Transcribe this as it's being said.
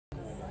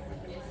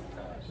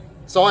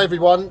So hi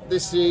everyone,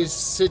 this is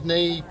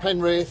Sydney,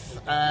 Penrith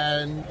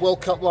and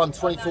World Cup 1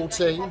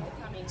 2014.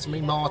 It's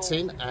me,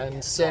 Martin,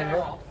 and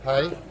Sarah.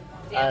 Hey,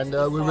 and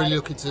we're really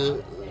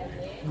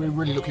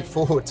looking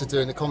forward to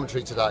doing the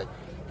commentary today.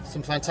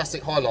 Some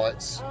fantastic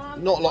highlights.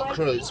 Not a lot of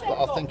crews, but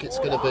I think it's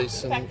going to be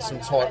some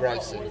tight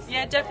racing.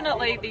 Yeah,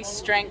 definitely the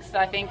strength,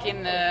 I think,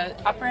 in the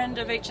upper end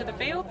of each of the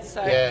fields.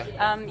 So,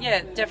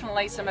 yeah,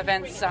 definitely some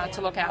events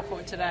to look out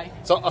for today.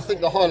 So I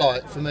think the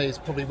highlight for me is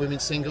probably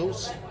women's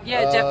singles.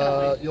 Yeah,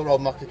 definitely. Your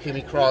old mucker,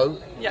 Kimmy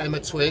Crowe, Yep. Emma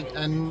Twigg,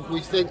 and we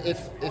think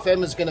if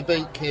Emma's going to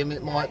beat Kim,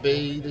 it might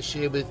be this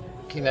year with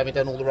Kim having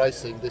done all the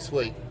racing this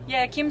week.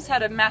 Yeah, Kim's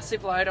had a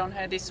massive load on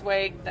her this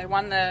week. They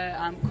won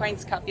the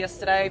Queen's Cup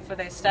yesterday for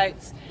their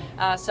states,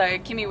 so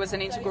Kimmy was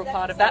an integral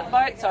part of that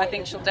boat, so I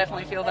think she'll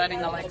definitely feel that in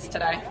the legs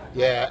today.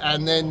 Yeah,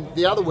 and then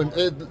the other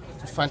women,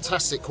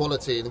 fantastic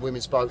quality in the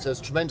women's boats.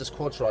 There's a tremendous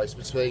quad race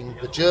between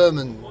the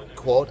German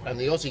quad and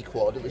the Aussie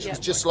quad, which was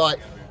just like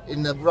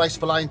in the race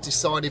for lane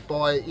decided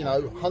by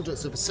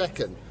hundredths of a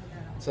second.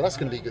 So that's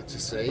going to be good to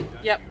see.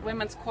 Yep,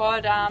 women's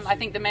quad. I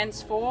think the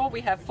men's 4.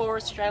 We have 4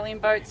 Australian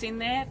boats in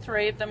there.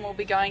 3 of them will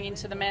be going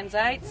into the men's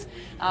 8s.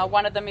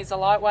 One of them is a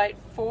lightweight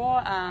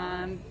 4.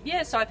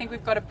 So I think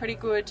we've got a pretty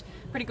good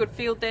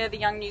field there. The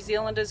young New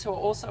Zealanders who are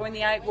also in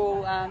the 8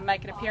 will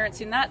make an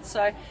appearance in that.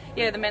 So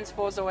yeah, the men's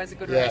 4 is always a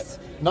good race.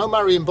 No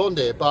Marion Bond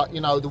here, but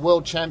the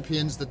world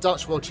champions, the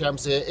Dutch world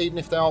champs here. Even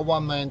if they are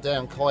one man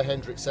down, Kai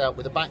Hendricks out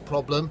with a back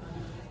problem.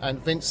 And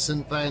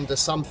Vincent van der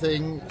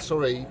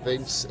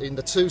Vince, in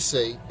the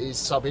 2C is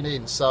subbing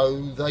in.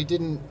 So they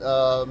didn't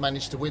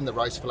manage to win the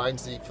race for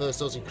lanes. The first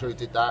Aussie crew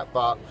did that,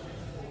 but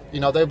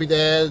they'll be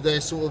there,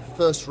 their sort of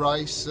first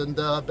race, and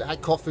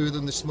had coffee with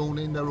them this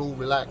morning. They're all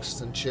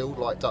relaxed and chilled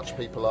like Dutch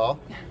people are.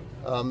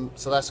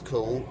 So that's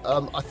cool.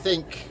 I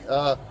think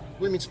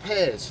women's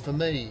pairs for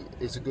me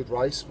is a good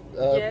race.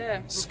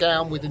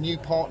 Scown with a new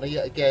partner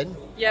yet again.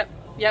 Yep.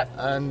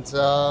 And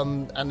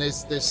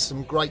there's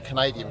some great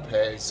Canadian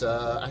pairs.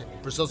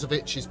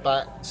 Brazovic is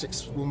back,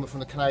 6th woman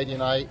from the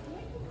Canadian 8.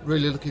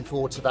 Really looking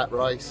forward to that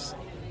race.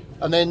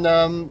 And then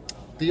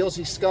the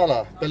Aussie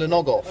sculler,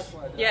 Belanogov.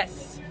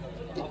 Yes.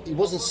 He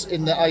wasn't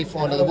in the A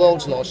final of the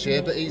Worlds last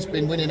year, but he's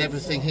been winning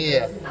everything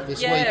here this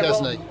week,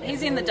 hasn't he?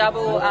 He's in the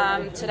double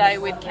today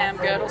with Cam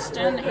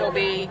Girdleston. He'll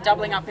be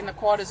doubling up in the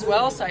quad as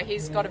well, so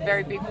he's got a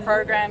very big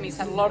program. He's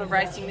had a lot of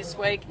racing this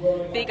week.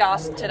 Big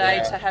ask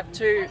today to have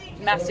 2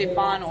 massive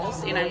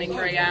finals in only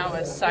 3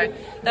 hours. So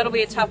that'll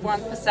be a tough one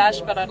for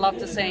Sash, but I'd love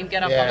to see him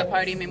get up on the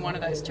podium in one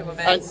of those 2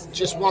 events. And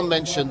just one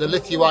mention, the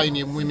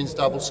Lithuanian women's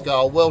double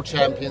scull, world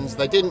champions.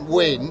 They didn't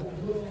win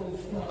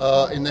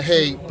in the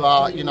heat,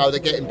 but they're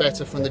getting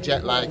better from the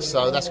jet lag,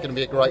 so that's going to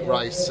be a great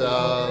race.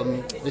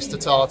 Mr.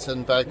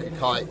 Tartan, Berka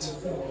Kite,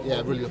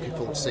 really looking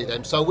forward to see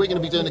them. So we're going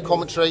to be doing the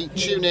commentary.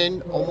 Tune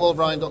in on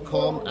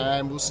worldrain.com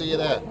and we'll see you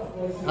there.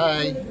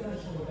 Hey.